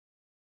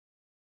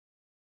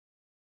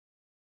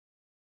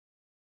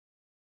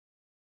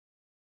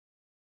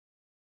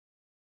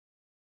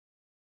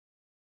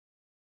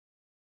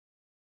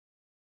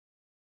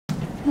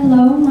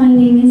Hello, my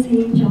name is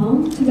Hee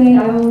Jung. Today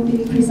I will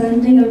be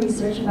presenting a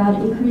research about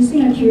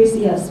increasing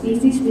accuracy of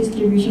species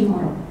distribution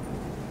model.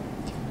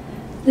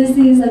 This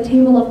is a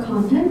table of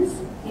contents,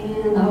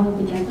 and I will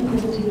begin the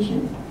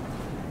presentation.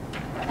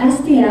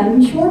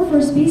 SDM, short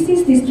for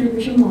species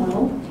distribution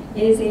model,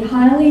 is a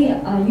highly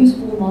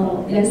useful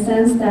model in a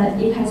sense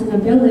that it has an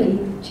ability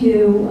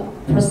to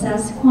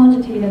process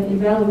quantitative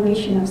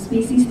evaluation of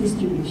species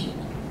distribution.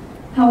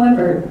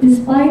 However,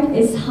 despite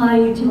its high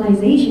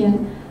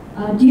utilization,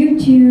 due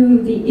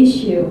to the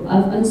issue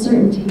of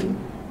uncertainty,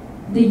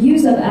 the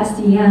use of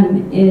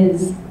SDM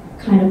is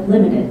kind of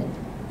limited.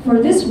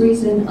 For this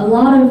reason, a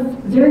lot of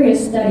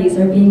various studies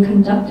are being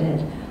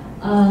conducted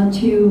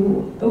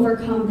to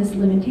overcome this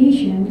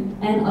limitation,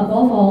 and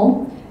above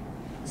all,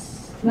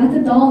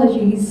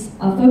 methodologies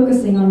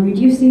focusing on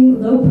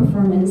reducing low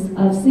performance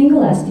of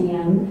single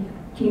SDM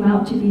came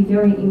out to be a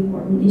very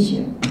important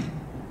issue.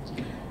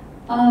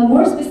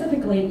 More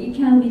specifically, it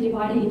can be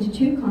divided into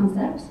two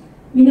concepts: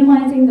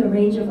 minimizing the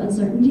range of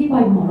uncertainty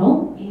by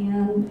model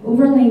and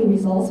overlaying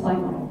results by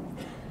model.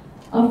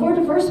 For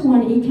the first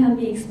one, it can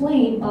be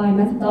explained by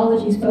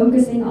methodologies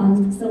focusing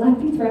on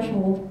selecting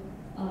threshold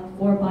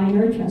for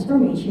binary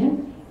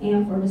transformation,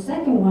 and for the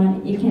second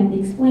one, it can be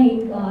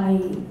explained by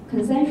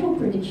consensual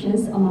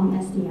predictions among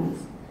SDMs.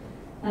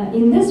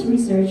 In this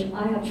research,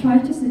 I have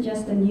tried to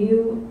suggest a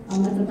new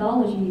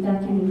methodology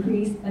that can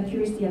increase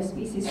accuracy of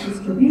species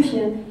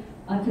distribution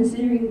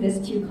considering these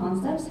two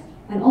concepts,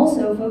 and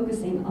also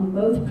focusing on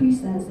both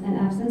presence and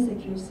absence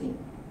accuracy.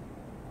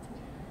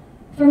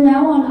 From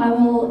now on, I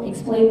will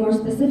explain more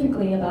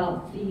specifically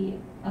about the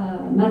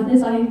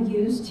methods I have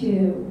used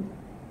to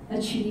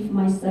achieve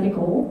my study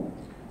goal.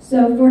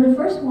 So for the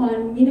first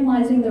one,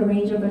 minimizing the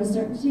range of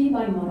uncertainty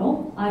by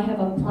model, I have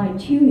applied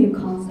two new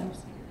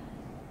concepts: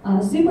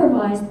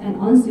 supervised and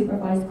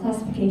unsupervised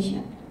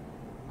classification.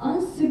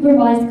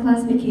 Unsupervised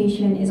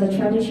classification is a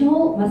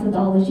traditional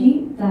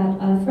methodology that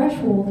a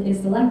threshold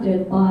is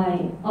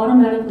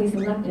automatically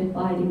selected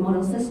by the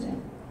model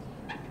system.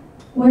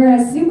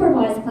 Whereas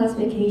supervised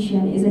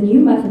classification is a new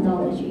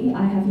methodology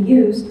I have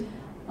used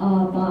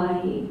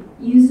by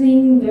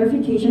using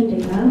verification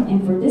data,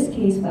 and for this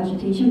case,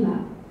 vegetation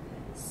map.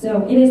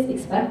 So it is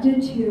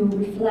expected to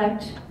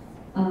reflect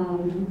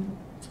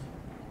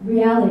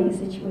reality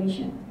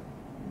situation.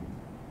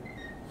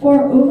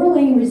 For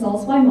overlaying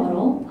results by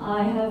model,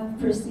 I have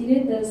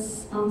proceeded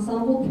this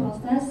ensemble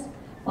process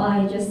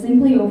by just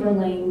simply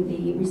overlaying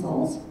the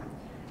results.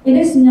 It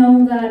is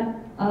known that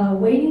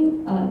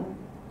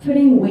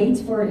putting weights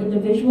for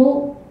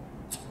individual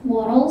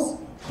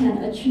models can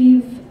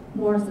achieve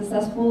more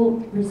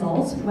successful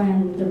results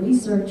when the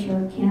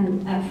researcher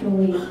can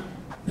actually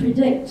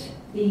predict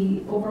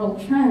the overall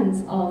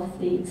trends of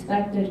the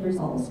expected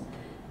results.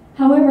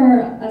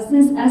 However,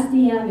 since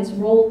SDM is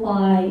ruled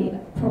by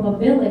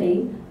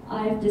probability,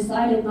 I've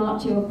decided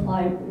not to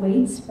apply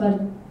weights, but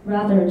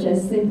rather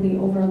just simply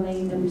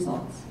overlay the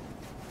results.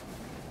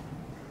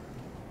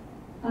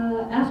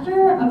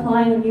 After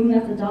applying a new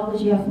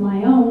methodology of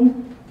my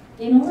own,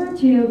 in order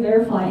to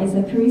verify its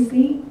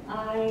accuracy,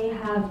 I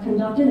have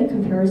conducted a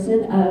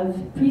comparison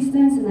of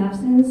presence and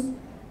absence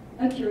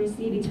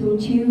accuracy between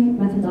two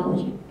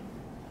methodologies.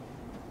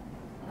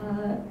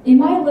 It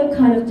might look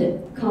kind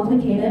of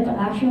complicated, but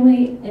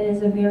actually it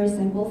is a very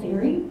simple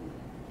theory.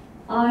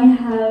 I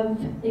have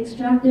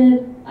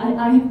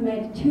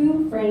made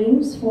two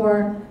frames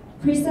for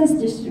presence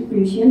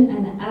distribution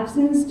and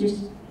absence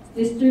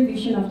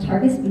distribution of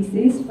target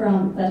species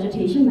from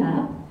vegetation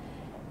map.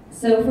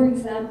 So for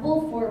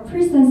example, for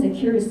presence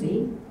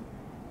accuracy,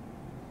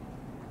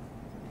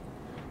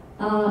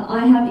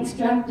 I have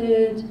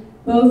extracted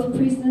both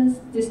presence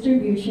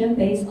distribution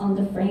based on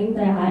the frame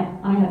that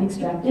I have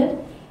extracted.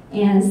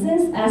 And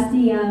since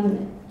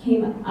SDM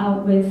came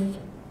out with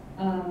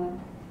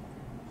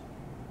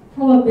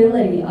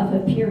probability of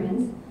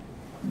appearance,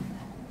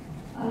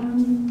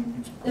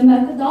 the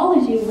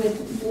methodology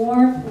with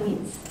more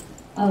points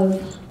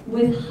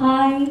with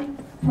high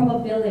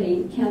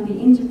probability can be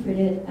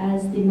interpreted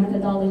as the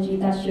methodology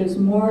that shows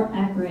more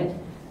accurate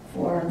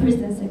for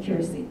presence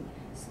accuracy.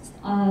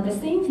 The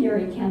same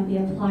theory can be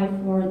applied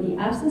for the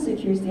absence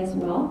accuracy as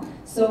well.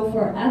 So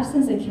for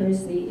absence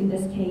accuracy in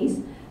this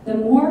case, the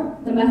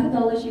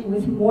methodology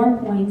with more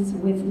points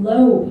with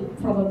low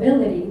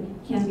probability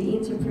can be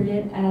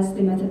interpreted as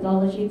the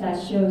methodology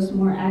that shows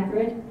more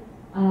accurate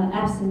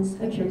absence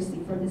accuracy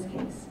for this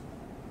case.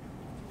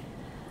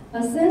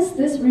 Since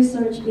this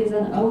research is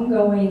an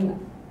ongoing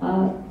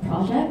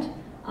project,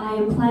 I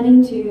am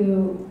planning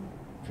to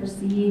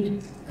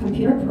proceed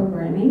computer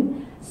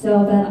programming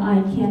so that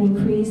I can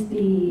increase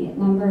the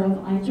number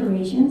of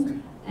iterations,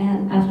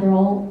 and after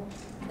all,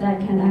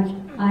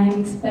 I am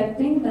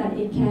expecting that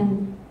it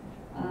can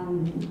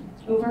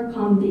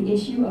overcome the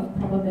issue of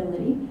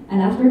probability,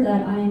 and after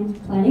that I am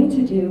planning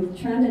to do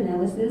trend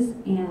analysis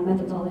and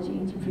methodology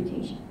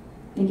interpretation.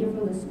 Thank you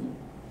for listening.